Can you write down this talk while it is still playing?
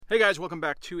Hey guys, welcome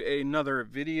back to another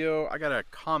video. I got a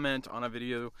comment on a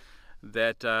video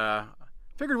that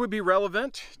figured would be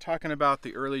relevant, talking about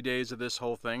the early days of this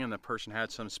whole thing, and the person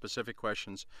had some specific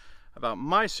questions about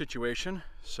my situation.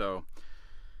 So,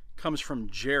 comes from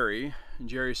Jerry, and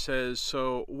Jerry says,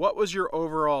 so what was your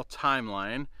overall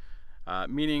timeline?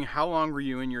 Meaning, how long were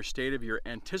you in your state of your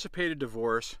anticipated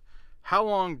divorce? How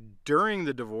long during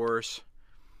the divorce?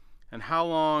 And how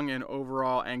long in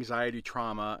overall anxiety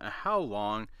trauma? And how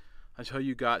long until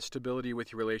you got stability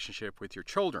with your relationship with your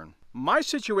children? My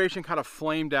situation kind of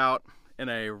flamed out in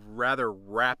a rather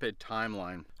rapid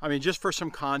timeline. I mean, just for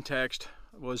some context,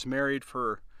 I was married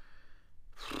for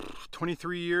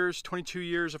 23 years, 22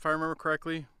 years, if I remember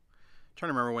correctly. I'm trying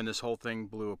to remember when this whole thing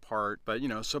blew apart. But,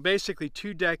 so basically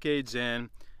 2 decades in,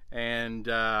 and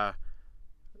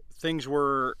things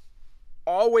were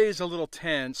always a little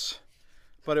tense,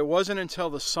 but it wasn't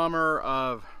until the summer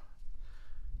of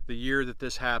the year that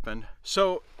this happened.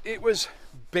 So it was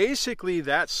basically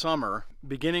that summer,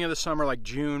 beginning of the summer, like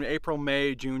June, April,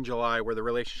 May, June, July, where the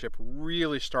relationship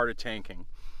really started tanking.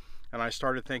 And I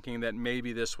started thinking that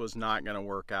maybe this was not going to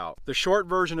work out. The short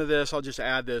version of this, I'll just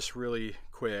add this really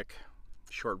quick,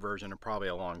 short version of probably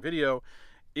a long video,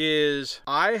 is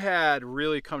I had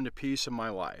really come to peace in my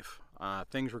life.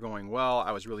 Things were going well.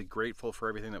 I was really grateful for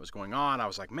everything that was going on. I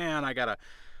was like, man, I got a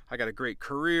great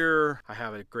career. I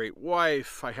have a great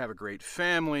wife. I have a great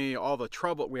family. All the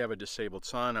trouble, we have a disabled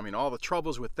son. I mean, all the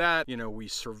troubles with that, we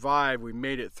survived. We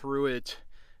made it through it.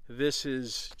 This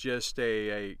is just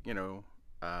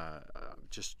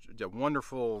just a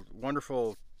wonderful,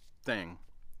 wonderful thing.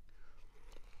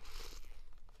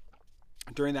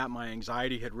 During that, my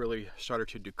anxiety had really started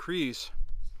to decrease.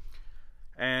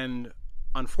 And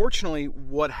unfortunately,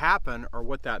 what happened, or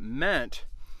what that meant,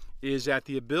 is that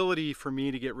the ability for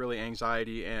me to get really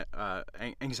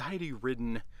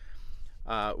anxiety-ridden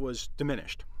was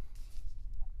diminished.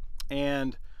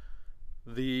 And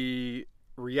the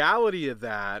reality of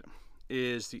that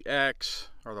is the ex,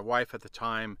 or the wife at the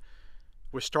time,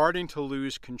 was starting to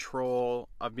lose control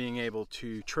of being able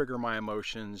to trigger my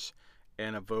emotions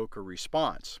and evoke a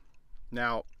response.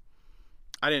 Now,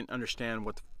 I didn't understand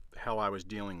what the hell I was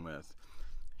dealing with.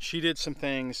 She did some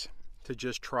things to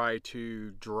just try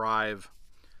to drive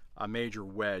a major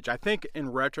wedge. I think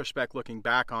in retrospect, looking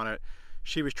back on it,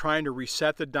 she was trying to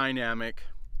reset the dynamic,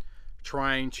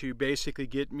 trying to basically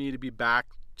get me to be back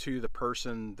to the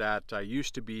person that I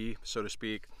used to be, so to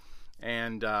speak.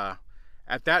 And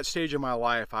at that stage of my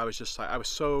life, I was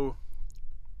so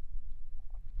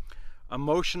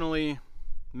emotionally,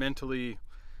 mentally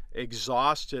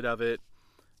exhausted of it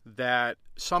that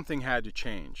something had to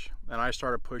change. And I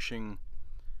started pushing,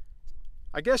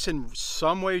 I guess in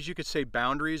some ways you could say,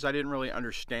 boundaries. I didn't really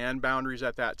understand boundaries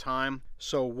at that time.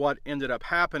 So what ended up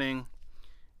happening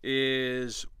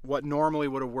is what normally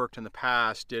would have worked in the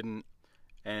past didn't,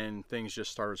 and things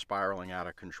just started spiraling out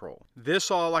of control.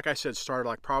 This all, like I said, started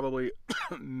like probably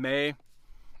May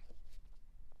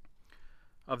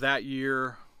of that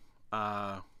year.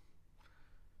 Like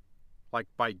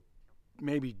by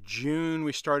maybe June,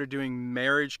 we started doing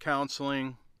marriage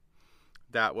counseling.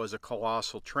 That was a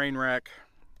colossal train wreck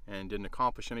and didn't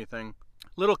accomplish anything.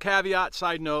 Little caveat,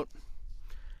 side note,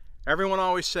 everyone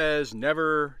always says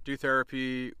never do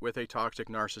therapy with a toxic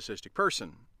narcissistic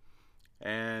person.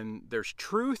 And there's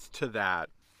truth to that,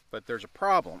 but there's a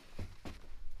problem.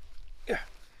 Yeah.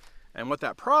 And what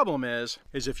that problem is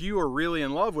if you are really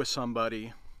in love with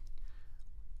somebody,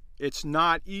 it's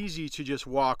not easy to just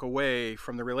walk away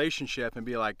from the relationship and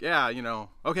be like, yeah,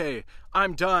 okay,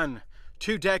 I'm done.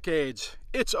 2 decades,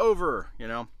 it's over,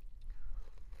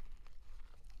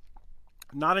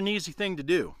 Not an easy thing to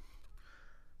do.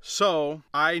 So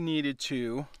I needed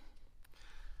to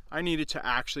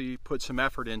actually put some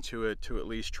effort into it to at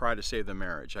least try to save the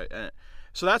marriage.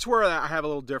 So that's where I have a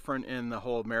little different in the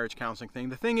whole marriage counseling thing.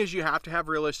 The thing is, you have to have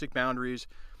realistic boundaries.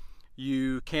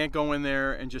 You can't go in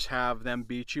there and just have them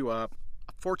beat you up.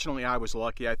 Fortunately, I was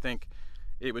lucky. I think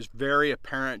it was very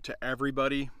apparent to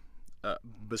everybody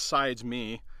besides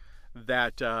me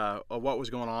that what was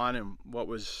going on and what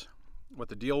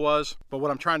the deal was. But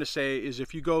what I'm trying to say is,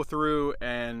 if you go through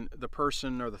and the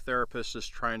person or the therapist is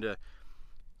trying to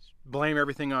blame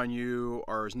everything on you,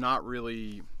 or is not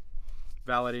really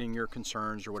validating your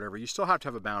concerns or whatever, you still have to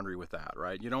have a boundary with that,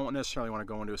 right? You don't necessarily want to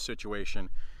go into a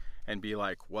situation and be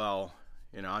like, well,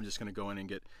 I'm just going to go in and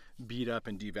get beat up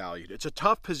and devalued. It's a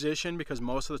tough position because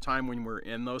most of the time when we're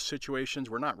in those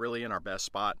situations, we're not really in our best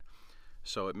spot.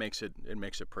 So it makes it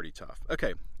pretty tough.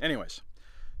 Okay, anyways.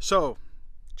 So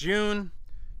June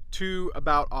to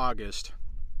about August,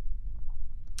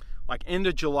 like end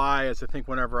of July is I think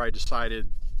whenever I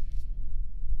decided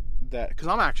that, because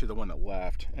I'm actually the one that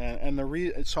left, and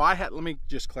so I had, let me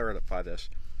just clarify this.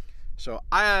 So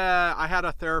I had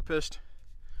a therapist,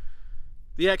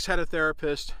 the ex had a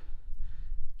therapist,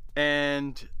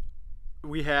 and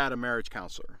we had a marriage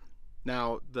counselor.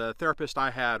 Now, the therapist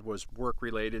I had was work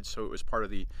related, so it was part of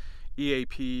the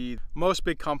EAP. Most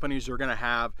big companies are going to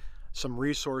have some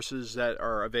resources that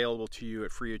are available to you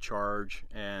at free of charge,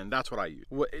 and that's what I use.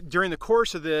 During the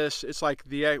course of this, it's like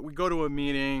we go to a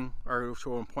meeting or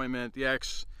to an appointment, the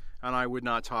ex and I would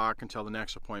not talk until the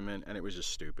next appointment, and it was just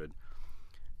stupid.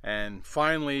 And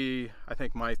finally, I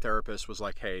think my therapist was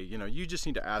like, hey, you know, you just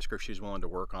need to ask her if she's willing to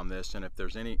work on this, and if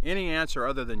there's any answer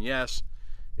other than yes,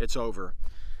 it's over.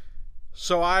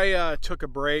 So I took a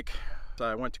break.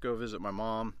 I went to go visit my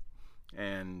mom,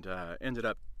 and ended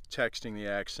up texting the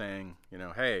ex saying, you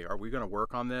know, hey, are we going to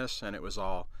work on this? And it was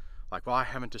all like, well, I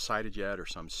haven't decided yet, or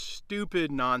some stupid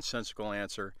nonsensical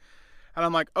answer. And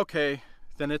I'm like, okay,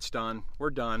 then it's done. We're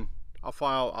done.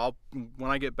 When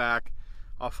I get back,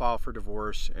 I'll file for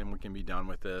divorce and we can be done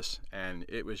with this. And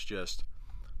it was just,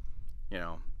 you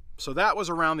know, so that was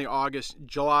around the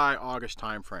July, August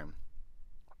time frame.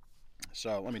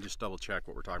 So let me just double check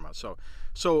what we're talking about.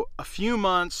 So a few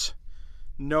months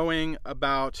knowing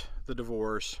about the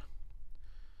divorce.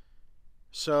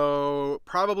 So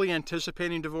probably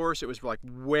anticipating divorce. It was like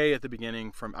way at the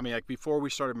beginning like before we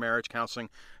started marriage counseling,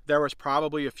 there was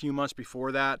probably a few months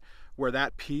before that where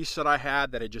that piece that I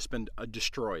had that had just been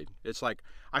destroyed. It's like,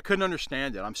 I couldn't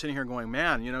understand it. I'm sitting here going,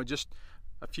 man, you know, just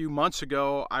a few months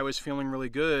ago, I was feeling really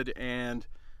good, and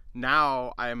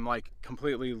now I'm like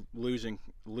completely losing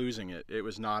it. It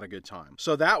was not a good time.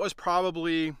 So that was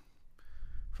probably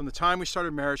from the time we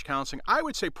started marriage counseling. I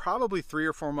would say probably 3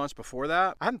 or 4 months before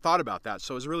that. I hadn't thought about that,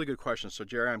 so it was a really good question. So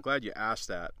Jerry, I'm glad you asked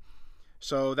that.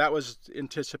 So that was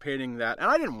anticipating that, and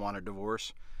I didn't want a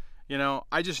divorce. You know,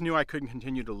 I just knew I couldn't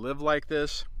continue to live like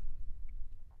this.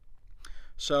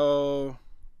 So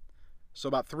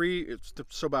about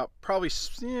probably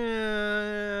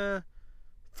 3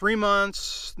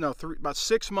 months, about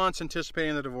 6 months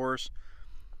anticipating the divorce.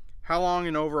 How long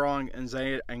in overall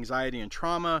anxiety and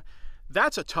trauma?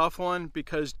 That's a tough one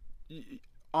because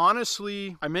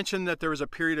honestly, I mentioned that there was a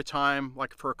period of time,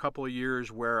 like for a couple of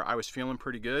years, where I was feeling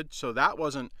pretty good. So that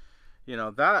wasn't, you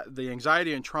know, that the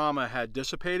anxiety and trauma had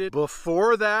dissipated.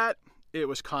 Before that, it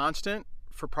was constant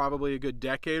for probably a good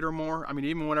decade or more. I mean,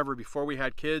 even before we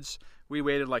had kids, we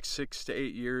waited like 6 to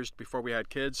 8 years before we had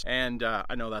kids. And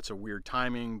I know that's a weird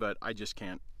timing, but I just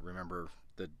can't remember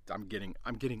that. I'm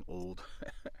getting old.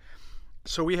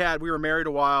 So we were married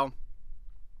a while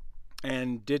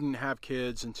and didn't have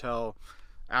kids until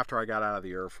after I got out of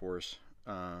the Air Force,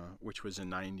 which was in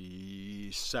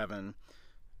 97.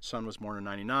 Son was born in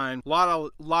 99. A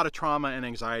lot of trauma and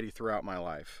anxiety throughout my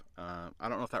life. I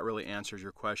don't know if that really answers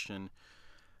your question.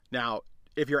 Now,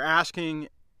 if you're asking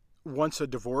once a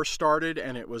divorce started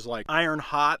and it was like iron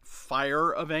hot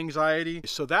fire of anxiety,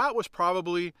 so that was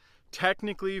probably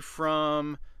technically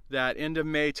from that end of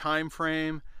May time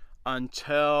frame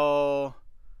until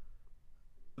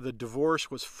the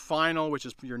divorce was final, which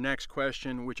is your next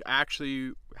question, which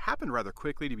actually happened rather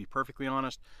quickly, to be perfectly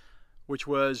honest, which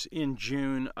was in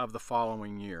June of the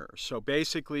following year. So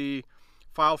basically,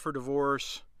 filed for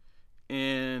divorce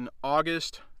in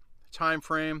August time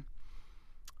frame,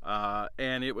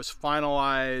 and it was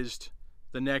finalized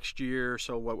the next year.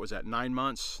 So what was that, 9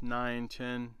 months, 9,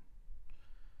 10,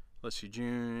 let's see,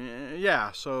 June,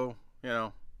 yeah, so, you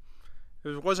know,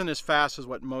 it wasn't as fast as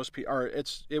what most people, or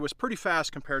it was pretty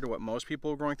fast compared to what most people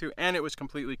were going through, and it was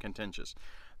completely contentious.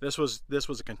 This was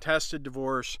a contested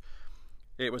divorce.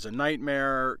 It was a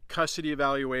nightmare, custody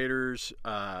evaluators,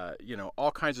 you know,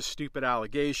 all kinds of stupid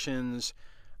allegations.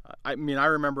 I mean, I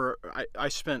remember I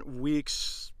spent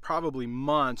weeks, probably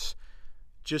months,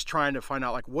 just trying to find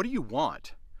out, like, what do you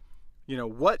want? You know,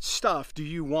 what stuff do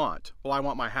you want? Well, I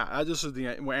want my half. This is the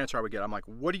answer I would get. I'm like,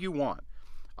 what do you want?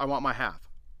 I want my half.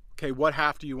 Okay, what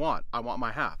half do you want? I want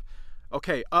my half.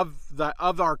 Okay, of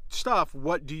our stuff,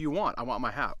 what do you want? I want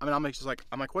my half. I mean, I'm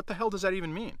like, what the hell does that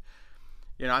even mean?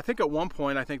 You know, I think at one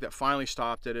point, that finally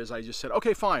stopped it is I just said,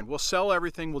 okay, fine, we'll sell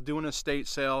everything. We'll do an estate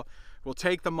sale. We'll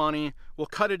take the money. We'll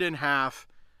cut it in half.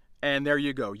 And there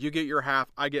you go. You get your half.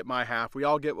 I get my half. We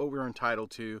all get what we're entitled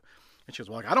to. And she goes,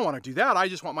 well, I don't want to do that. I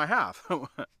just want my half.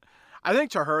 I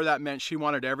think to her that meant she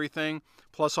wanted everything,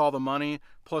 plus all the money,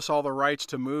 plus all the rights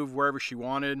to move wherever she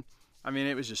wanted. I mean,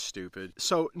 it was just stupid.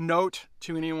 So note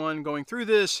to anyone going through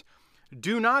this,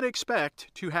 do not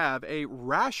expect to have a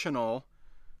rational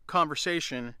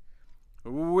conversation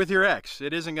with your ex.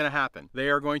 It isn't going to happen. They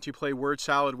are going to play word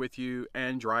salad with you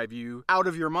and drive you out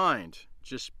of your mind.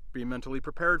 Just be mentally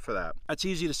prepared for that. That's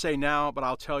easy to say now, but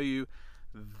I'll tell you,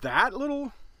 that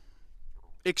little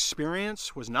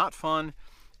experience was not fun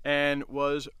and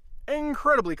was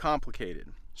incredibly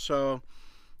complicated. So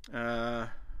how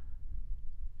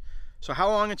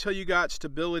long until you got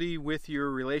stability with your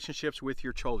relationships with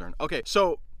your children? Okay,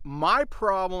 so my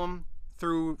problem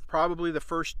through probably the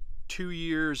first 2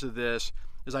 years of this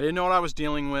is I didn't know what I was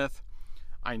dealing with.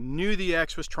 I knew the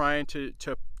ex was trying to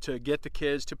get the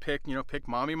kids to pick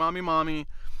mommy, mommy, mommy,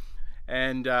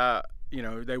 and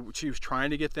she was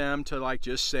trying to get them to like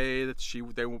just say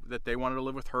that they wanted to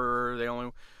live with her. They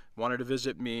only wanted to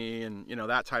visit me, and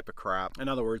that type of crap. In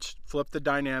other words, flip the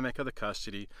dynamic of the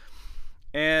custody.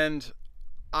 And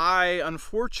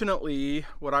unfortunately,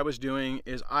 what I was doing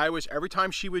is every time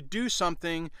she would do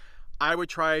something, I would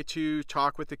try to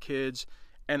talk with the kids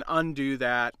and undo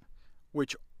that,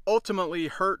 which ultimately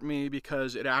hurt me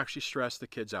because it actually stressed the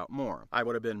kids out more. I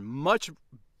would have been much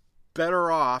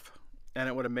better off, and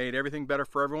it would have made everything better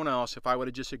for everyone else if I would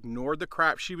have just ignored the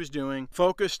crap she was doing,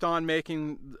 focused on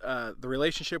making the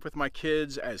relationship with my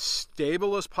kids as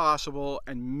stable as possible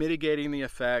and mitigating the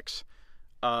effects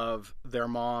of their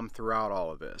mom throughout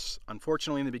all of this.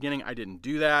 Unfortunately, in the beginning, I didn't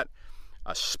do that.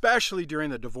 Especially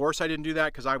during the divorce, I didn't do that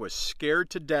because I was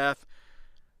scared to death,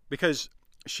 because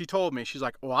she told me, she's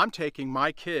like, well, I'm taking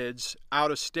my kids out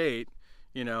of state,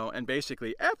 and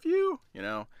basically F you,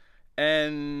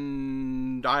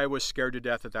 and I was scared to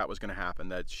death that was going to happen,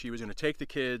 that she was going to take the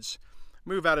kids,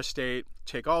 move out of state,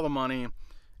 take all the money,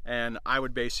 and I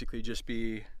would basically just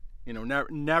be,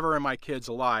 never in my kids'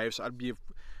 lives. I'd be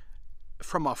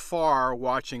from afar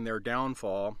watching their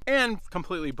downfall, and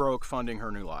completely broke funding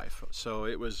her new life. So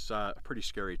it was a pretty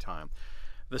scary time.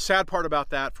 The sad part about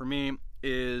that for me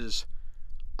is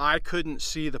I couldn't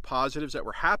see the positives that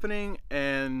were happening,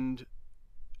 and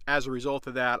as a result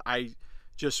of that, I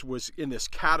just was in this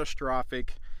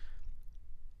catastrophic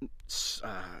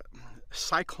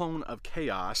cyclone of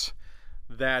chaos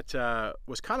that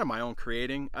was kind of my own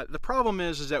creating. The problem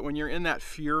is that when you're in that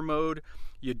fear mode,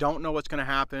 you don't know what's going to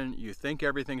happen. You think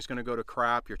everything's going to go to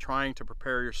crap. You're trying to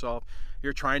prepare yourself.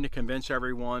 You're trying to convince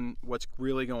everyone what's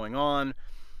really going on.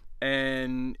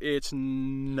 And it's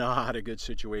not a good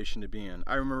situation to be in.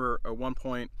 I remember at one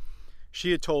point,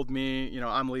 she had told me,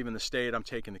 I'm leaving the state, I'm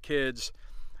taking the kids.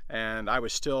 And I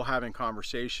was still having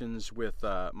conversations with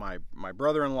my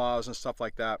brother-in-laws and stuff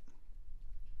like that,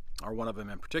 or one of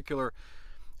them in particular.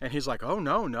 And he's like, oh,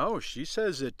 no, she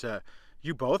says that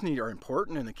you both are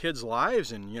important in the kids'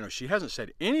 lives, and she hasn't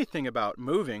said anything about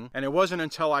moving. And it wasn't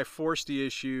until I forced the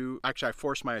issue, actually I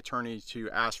forced my attorney to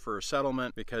ask for a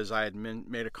settlement, because I had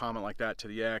made a comment like that to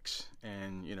the ex,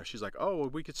 and she's like, oh, well,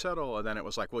 we could settle. And then it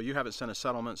was like, well, you haven't sent a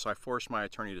settlement, so I forced my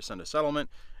attorney to send a settlement.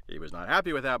 He was not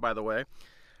happy with that, by the way.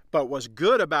 But what's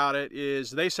good about it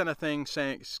is they sent a thing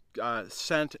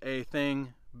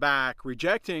back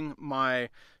rejecting my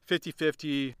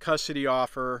 50-50 custody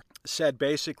offer, said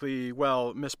basically,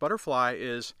 well, Miss Butterfly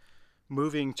is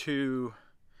moving to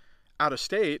out of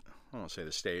state. I won't say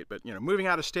the state, but moving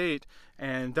out of state,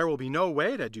 and there will be no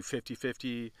way to do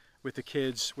 50-50 with the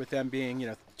kids, with them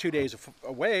being 2 days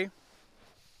away.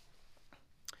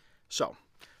 So,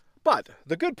 but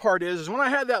the good part is when I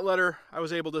had that letter, I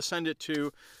was able to send it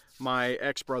to my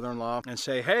ex-brother-in-law and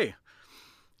say, hey,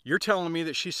 you're telling me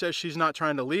that she says she's not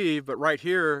trying to leave, but right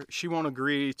here, she won't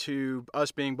agree to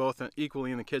us being both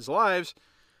equally in the kids' lives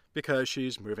because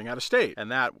she's moving out of state.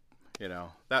 And that,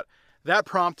 that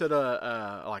prompted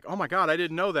like, oh my God, I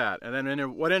didn't know that. And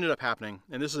then what ended up happening,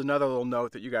 and this is another little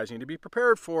note that you guys need to be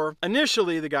prepared for.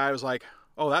 Initially, the guy was like,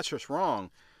 oh, that's just wrong.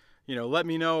 Let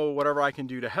me know whatever I can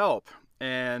do to help.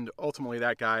 And ultimately,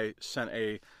 that guy sent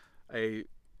a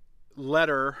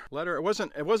letter. It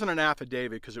wasn't an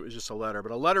affidavit because it was just a letter,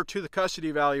 but a letter to the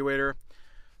custody evaluator,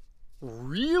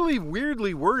 really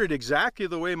weirdly worded exactly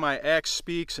the way my ex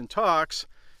speaks and talks,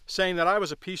 saying that I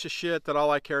was a piece of shit, that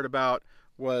all I cared about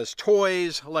was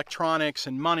toys, electronics,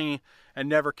 and money, and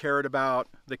never cared about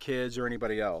the kids or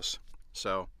anybody else.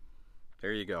 So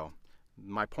there you go.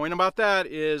 My point about that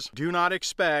is, do not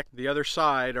expect the other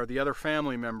side or the other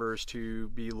family members to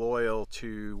be loyal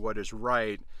to what is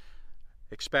right.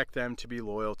 Expect them to be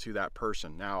loyal to that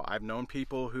person. Now, I've known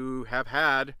people who have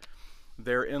had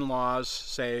their in-laws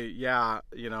say, yeah,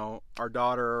 our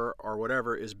daughter or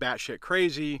whatever is batshit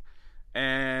crazy,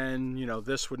 and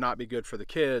this would not be good for the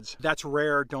kids. That's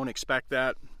rare. Don't expect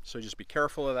that. So just be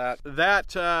careful of that.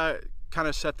 That kind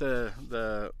of set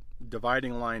the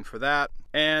dividing line for that.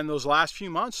 And those last few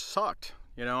months sucked.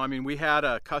 We had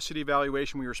a custody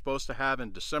evaluation we were supposed to have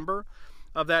in December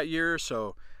of that year.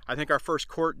 So I think our first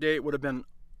court date would have been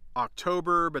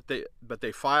October, but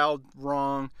they filed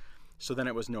wrong. So then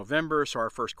it was November. So our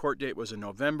first court date was in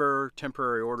November.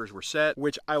 Temporary orders were set,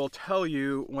 which I will tell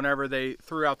you, whenever they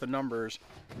threw out the numbers,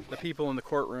 the people in the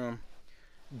courtroom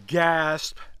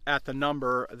gasped at the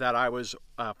number that I was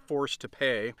forced to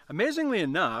pay. Amazingly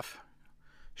enough,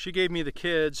 she gave me the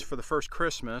kids for the first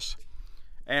Christmas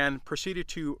and proceeded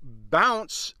to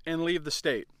bounce and leave the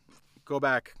state. Go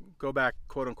back,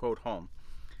 quote unquote, home.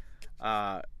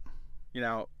 You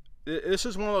know, this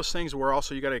is one of those things where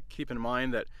also you got to keep in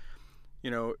mind that, you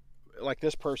know, like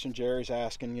this person, Jerry's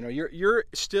asking, you know, you're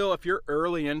still, if you're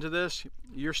early into this,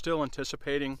 you're still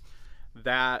anticipating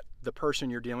that the person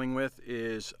you're dealing with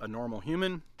is a normal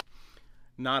human,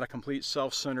 not a complete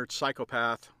self-centered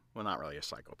psychopath. Well, not really a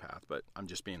psychopath, but I'm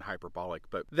just being hyperbolic.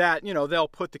 But that, you know, they'll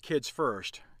put the kids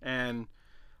first. And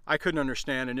I couldn't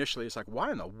understand initially. It's like,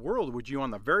 why in the world would you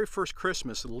on the very first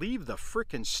Christmas leave the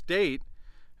freaking state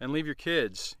and leave your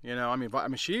kids? You know, I mean,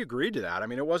 she agreed to that. I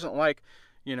mean, it wasn't like,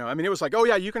 you know, I mean, it was like, oh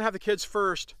yeah, you can have the kids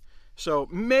first. So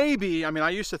maybe, I mean, I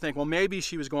used to think, well, maybe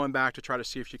she was going back to try to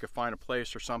see if she could find a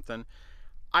place or something.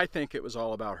 I think it was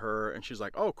all about her, and she's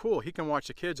like, oh, cool, he can watch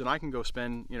the kids and I can go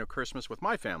spend, you know, Christmas with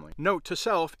my family. Note to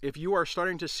self, if you are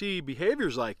starting to see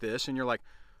behaviors like this and you're like,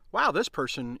 wow, this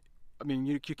person, I mean,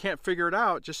 you can't figure it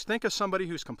out, just think of somebody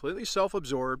who's completely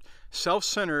self-absorbed,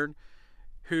 self-centered,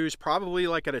 who's probably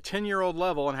like at a 10-year-old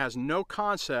level and has no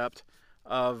concept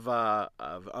of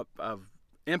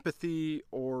empathy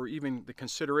or even the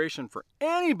consideration for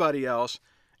anybody else,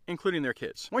 including their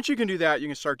kids. Once you can do that, you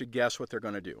can start to guess what they're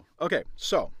going to do. Okay,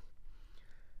 so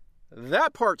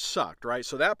that part sucked, right?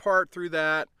 So that part, through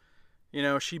that, you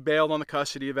know, she bailed on the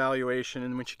custody evaluation,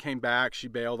 and when she came back, she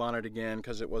bailed on it again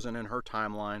because it wasn't in her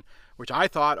timeline, which I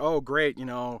thought, oh, great, you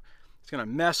know, it's going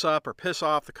to mess up or piss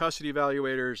off the custody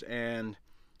evaluators and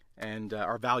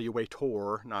our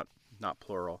evaluator, not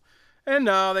plural. And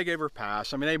no, they gave her a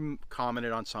pass. I mean, they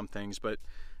commented on some things, but,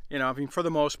 you know, I mean, for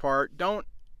the most part,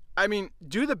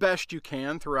 do the best you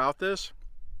can throughout this,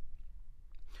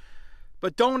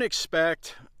 but don't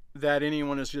expect that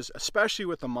anyone is just, especially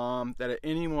with the mom, that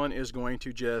anyone is going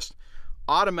to just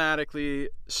automatically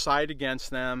side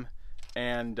against them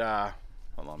and, hold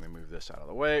on, let me move this out of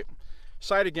the way,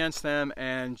 side against them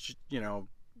and, you know,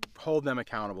 hold them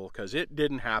accountable, because it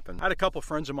didn't happen. I had a couple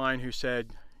friends of mine who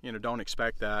said, you know, don't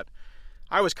expect that.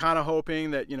 I was kind of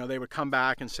hoping that, you know, they would come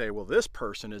back and say, well, this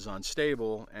person is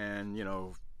unstable and, you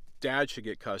know, dad should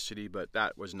get custody, but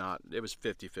that was not, it was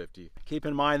 50-50. Keep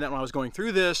in mind that when I was going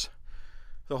through this,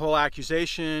 the whole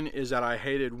accusation is that I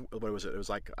hated, what was it? It was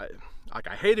like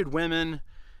I hated women,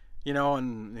 you know,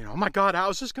 and, you know, oh my God, how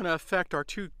is this going to affect our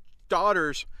two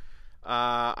daughters?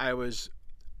 I was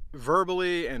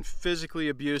verbally and physically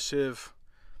abusive,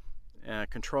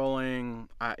 controlling,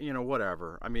 you know,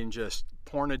 whatever. I mean, just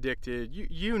porn addicted,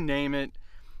 you name it.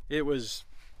 It was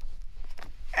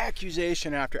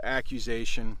accusation after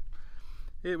accusation.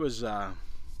 It was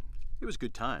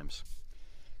good times.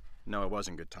 No, it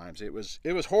wasn't good times. It was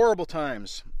horrible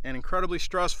times and incredibly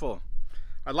stressful.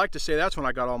 I'd like to say that's when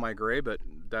I got all my gray, but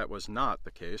that was not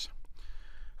the case.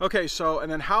 Okay, so,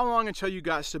 and then how long until you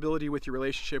got stability with your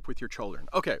relationship with your children?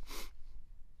 Okay.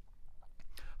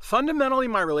 Fundamentally,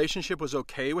 my relationship was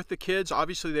okay with the kids.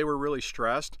 Obviously, they were really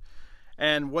stressed.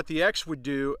 And what the ex would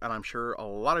do, and I'm sure a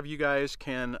lot of you guys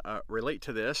can relate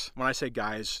to this. When I say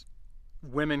guys,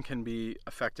 women can be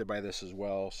affected by this as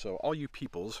well. So all you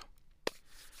peoples,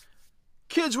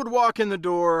 kids would walk in the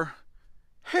door.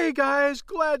 Hey guys,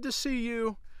 glad to see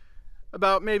you.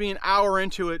 About maybe an hour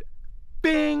into it,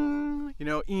 bing, you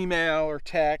know, email or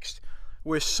text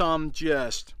with some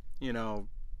just, you know,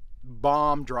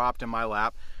 bomb dropped in my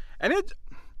lap. And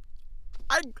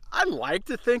I like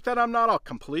to think that I'm not a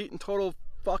complete and total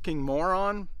fucking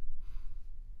moron.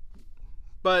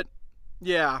 But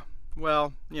yeah,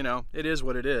 well, you know, it is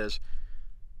what it is.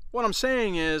 What I'm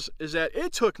saying is that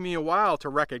it took me a while to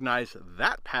recognize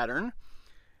that pattern,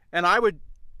 and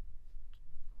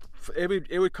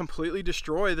it would completely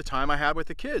destroy the time I had with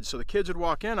the kids. So the kids would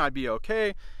walk in, I'd be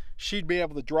okay. She'd be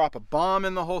able to drop a bomb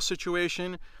in the whole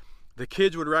situation. The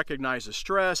kids would recognize the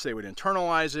stress, they would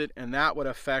internalize it, and that would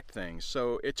affect things.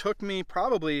 So it took me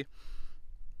probably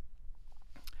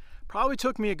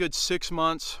took me a good 6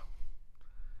 months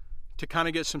to kind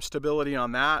of get some stability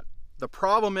on that. The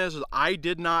problem is I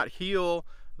did not heal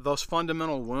those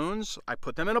fundamental wounds. I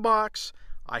put them in a box,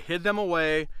 I hid them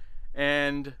away,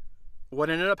 and what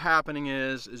ended up happening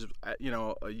is you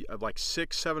know, like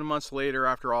 6-7 months later,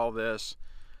 after all this,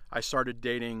 I started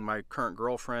dating my current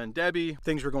girlfriend, Debbie.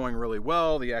 Things were going really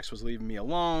well. The ex was leaving me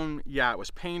alone. Yeah, it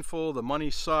was painful. The money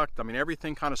sucked. I mean,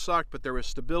 everything kind of sucked, but there was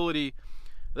stability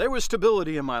there was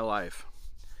stability in my life.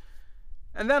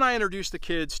 And then I introduced the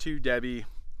kids to Debbie,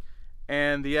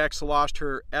 and the ex lost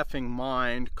her effing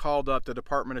mind, called up the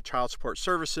Department of Child Support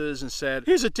Services and said,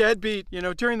 he's a deadbeat. You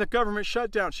know, during the government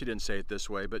shutdown, she didn't say it this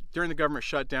way, but during the government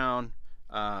shutdown,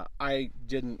 I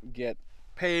didn't get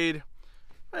paid.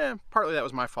 Partly that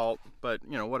was my fault, but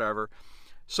you know, whatever.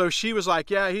 So she was like,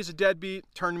 yeah, he's a deadbeat,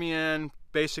 turned me in,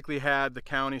 basically had the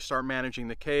county start managing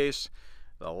the case.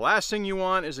 The last thing you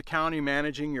want is a county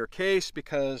managing your case,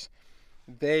 because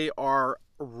they are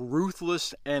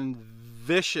ruthless and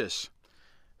vicious.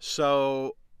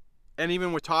 So, and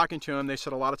even with talking to him, they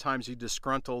said a lot of times the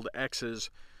disgruntled exes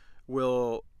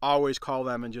will always call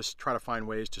them and just try to find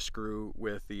ways to screw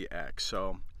with the ex.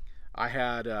 So I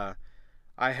had the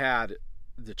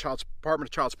Department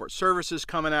of Child Support Services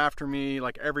coming after me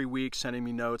like every week, sending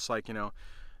me notes like, you know,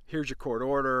 here's your court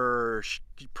order,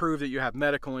 prove that you have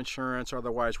medical insurance,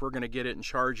 otherwise we're going to get it and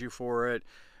charge you for it.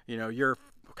 You know,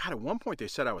 God, at one point they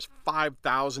said I was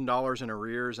 $5,000 in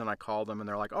arrears, and I called them and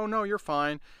they're like, oh no, you're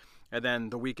fine. And then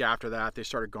the week after that, they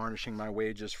started garnishing my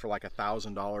wages for like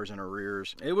 $1,000 in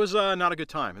arrears. It was not a good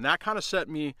time. And that kind of set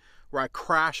me where I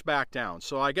crashed back down.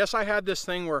 So I guess I had this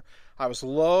thing where I was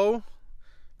low.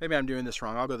 Maybe I'm doing this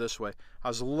wrong. I'll go this way. I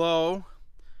was low.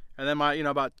 And then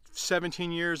about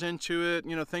 17 years into it,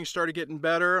 you know, things started getting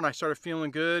better and I started feeling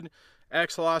good.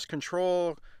 Ex lost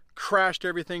control, crashed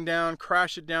everything down,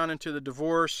 crashed it down into the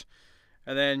divorce.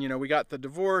 And then, you know, we got the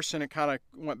divorce and it kind of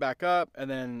went back up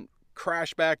and then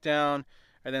crashed back down.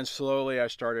 And then slowly I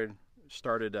started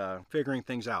figuring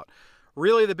things out.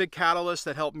 Really, the big catalyst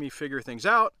that helped me figure things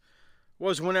out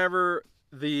was whenever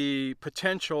the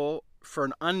potential for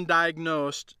an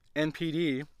undiagnosed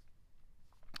NPD,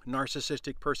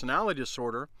 narcissistic personality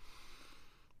disorder,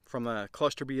 from the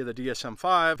cluster B of the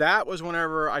DSM-5, that was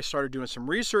whenever I started doing some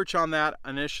research on that.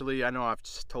 Initially, I know I've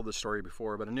told this story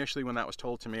before, but initially when that was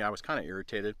told to me, I was kind of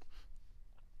irritated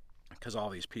because all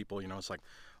these people, you know, it's like,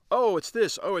 oh, it's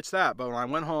this, oh, it's that. But when I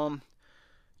went home,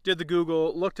 did the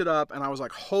Google, looked it up, and I was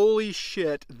like, holy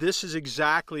shit, this is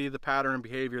exactly the pattern and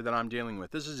behavior that I'm dealing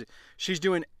with. She's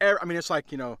doing, I mean, it's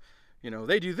like, you know,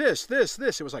 they do this.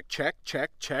 It was like check. I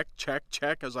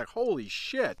was like, holy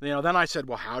shit. You know, then I said,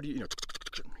 well, how do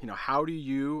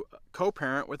you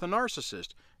co-parent with a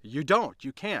narcissist? You don't.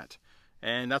 You can't.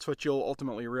 And that's what you'll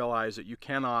ultimately realize, that you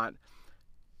cannot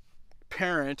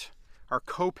parent or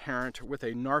co-parent with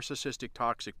a narcissistic,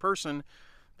 toxic person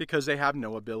because they have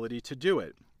no ability to do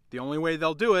it. The only way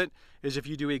they'll do it is if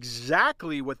you do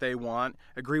exactly what they want,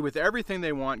 agree with everything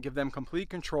they want, give them complete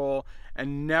control,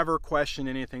 and never question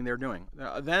anything they're doing.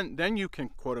 Then you can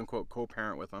quote-unquote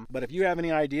co-parent with them. But if you have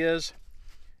any ideas,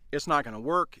 it's not going to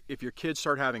work. If your kids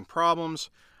start having problems,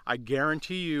 I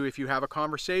guarantee you, if you have a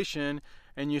conversation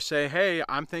and you say, hey,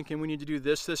 I'm thinking we need to do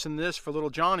this, this, and this for little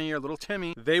Johnny or little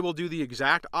Timmy, they will do the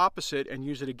exact opposite and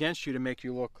use it against you to make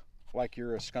you look like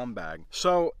you're a scumbag.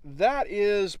 So that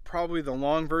is probably the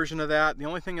long version of that. The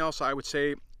only thing else I would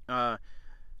say, how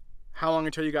long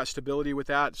until you got stability with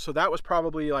that? So that was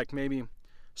probably like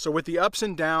so with the ups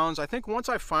and downs, I think once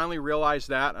I finally realized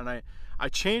that, and I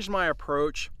changed my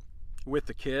approach with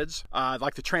the kids,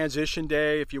 like the transition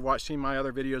day. If you've seen my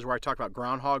other videos where I talk about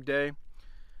Groundhog Day,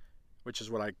 which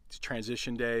is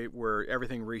transition day, where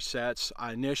everything resets.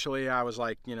 Initially I was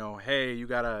like, you know, hey,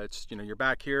 you're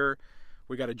back here.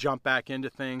 We got to jump back into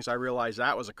things. I realized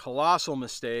that was a colossal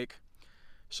mistake.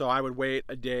 So I would wait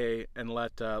a day and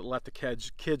let the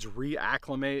kids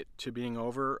reacclimate to being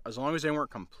over. As long as they weren't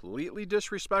completely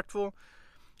disrespectful,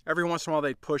 every once in a while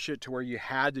they'd push it to where you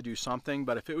had to do something.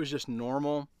 But if it was just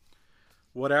normal,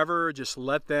 whatever, just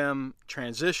let them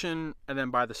transition. And then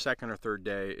by the second or third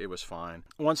day, it was fine.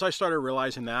 Once I started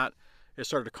realizing that, it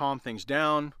started to calm things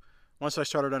down. Once I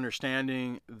started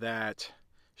understanding that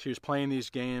she was playing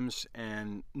these games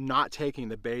and not taking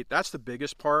the bait. That's the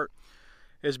biggest part,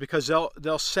 is because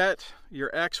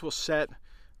your ex will set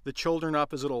the children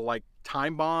up as little like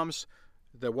time bombs.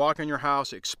 They'll walk in your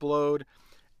house, explode,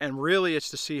 and really it's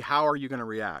to see how are you going to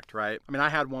react, right? I mean, I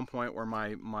had one point where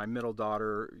my middle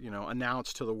daughter, you know,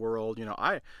 announced to the world, you know,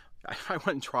 I went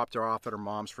and dropped her off at her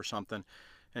mom's for something,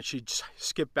 and she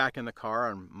skipped back in the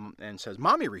car and says,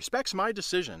 Mommy respects my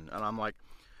decision. And I'm like,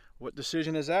 what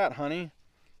decision is that, honey?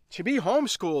 To be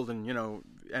homeschooled, and you know,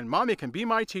 and Mommy can be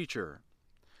my teacher.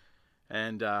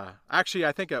 And actually,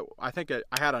 I think I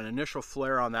had an initial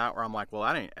flare on that where I'm like, well,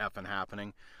 that ain't effing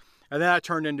happening. And then that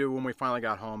turned into, when we finally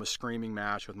got home, a screaming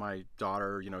match with my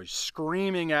daughter, you know,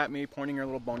 screaming at me, pointing her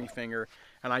little bony finger,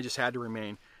 and I just had to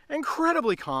remain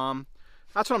incredibly calm.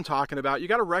 That's what I'm talking about. You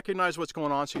got to recognize what's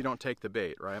going on so you don't take the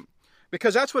bait, right?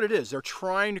 Because that's what it is. They're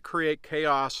trying to create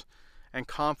chaos and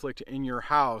conflict in your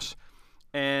house.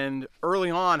 And early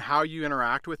on, how you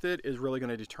interact with it is really going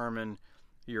to determine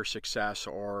your success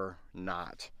or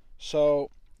not. So,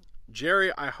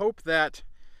 Jerry, I hope that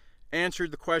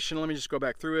answered the question. Let me just go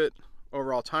back through it.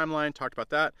 Overall timeline, talked about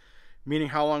that. Meaning,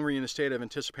 how long were you in the state of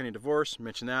anticipating divorce?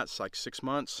 Mentioned that, it's like 6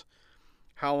 months.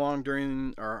 How long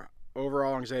during our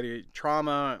overall anxiety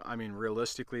trauma? I mean,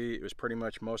 realistically, it was pretty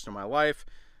much most of my life.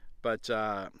 But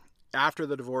after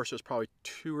the divorce, it was probably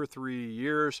 2 or 3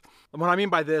 years. And what I mean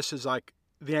by this is like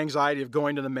the anxiety of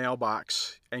going to the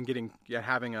mailbox and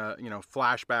having a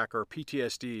flashback or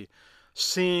PTSD,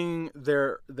 seeing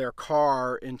their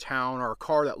car in town or a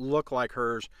car that looked like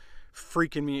hers,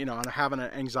 freaking me, and having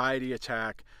an anxiety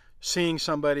attack, seeing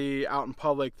somebody out in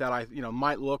public that I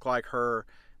might look like her,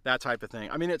 that type of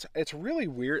thing. I mean, it's really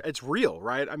weird. It's real,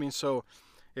 right? I mean, so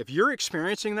if you're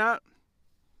experiencing that,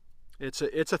 it's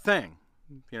a thing,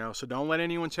 so don't let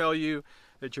anyone tell you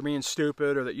that you're being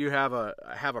stupid or that you have a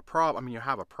problem. I mean, you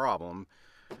have a problem,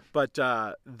 but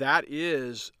that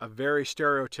is a very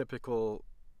stereotypical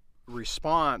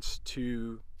response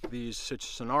to these such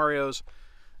scenarios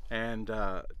and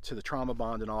to the trauma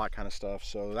bond and all that kind of stuff.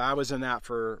 So I was in that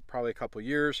for probably a couple of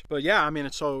years. But yeah, I mean,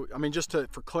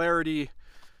 for clarity,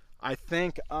 I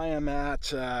think I am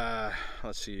at,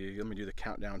 let's see, let me do the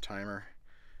countdown timer.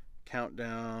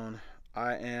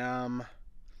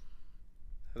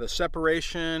 The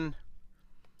separation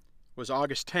was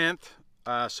August 10th,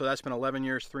 so that's been 11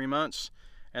 years, 3 months.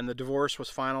 And the divorce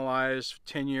was finalized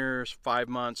 10 years, 5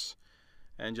 months.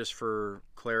 And just for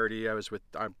clarity, I've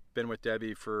been with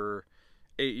Debbie for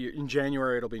 8 years. In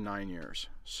January, it'll be 9 years.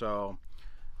 So,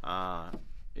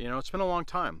 it's been a long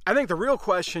time. I think the real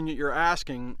question you're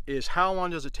asking is, how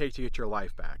long does it take to get your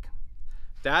life back?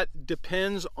 That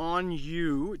depends on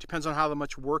you. It depends on how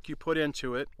much work you put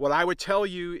into it. What I would tell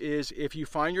you is, if you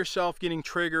find yourself getting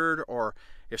triggered, or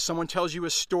if someone tells you a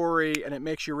story and it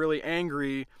makes you really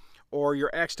angry, or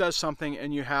your ex does something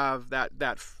and you have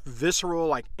that visceral,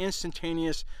 like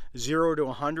instantaneous 0 to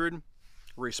 100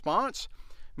 response,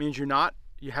 means you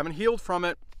haven't healed from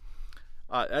it.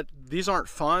 These aren't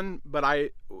fun,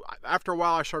 but after a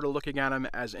while I started looking at them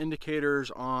as indicators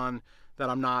on that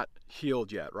I'm not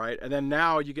healed yet, right? And then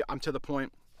now I'm to the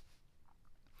point,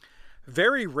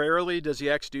 very rarely does the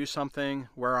ex do something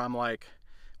where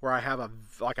I have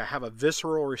a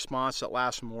visceral response that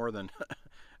lasts more than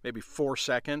maybe 4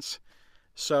 seconds.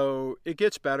 So it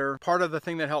gets better. Part of the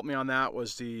thing that helped me on that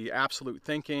was the absolute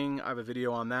thinking. I have a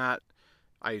video on that.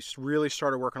 I really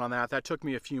started working on that. That took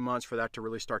me a few months for that to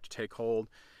really start to take hold.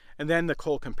 And then the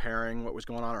whole comparing what was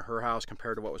going on at her house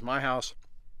compared to what was my house.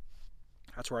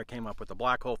 That's where I came up with the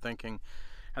black hole thinking.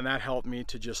 And that helped me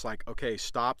to just okay,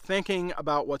 stop thinking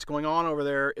about what's going on over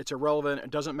there. It's irrelevant. It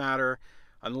doesn't matter.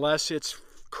 Unless it's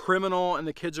criminal and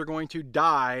the kids are going to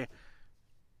die,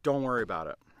 don't worry about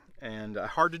it. And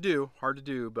hard to do,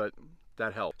 but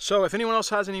that helps. So if anyone else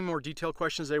has any more detailed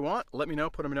questions they want, let me know.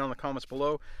 Put them down in the comments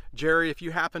below. Jerry, if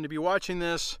you happen to be watching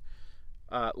this,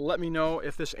 let me know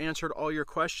if this answered all your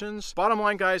questions. Bottom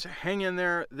line, guys, hang in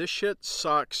there. This shit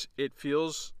sucks. It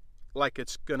feels like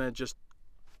it's gonna just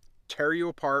tear you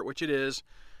apart, which it is.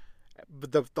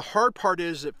 But the hard part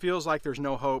is, it feels like there's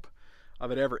no hope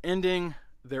of it ever ending.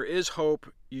 There is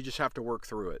hope. You just have to work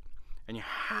through it. And you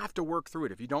have to work through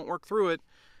it. If you don't work through it,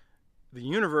 the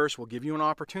universe will give you an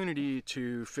opportunity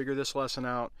to figure this lesson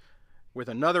out with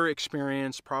another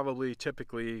experience,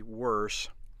 typically worse.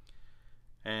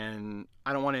 And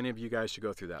I don't want any of you guys to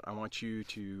go through that. I want you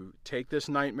to take this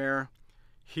nightmare,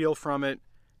 heal from it,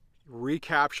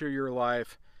 recapture your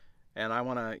life, and I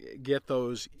want to get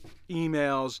those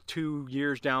emails 2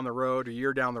 years down the road, a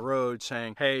year down the road,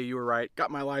 saying, hey, you were right,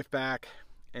 got my life back,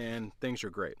 and things are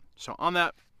great. So on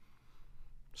that,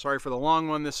 sorry for the long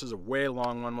one. This is a way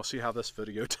long one. We'll see how this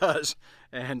video does,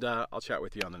 and I'll chat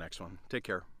with you on the next one. Take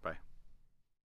care. Bye.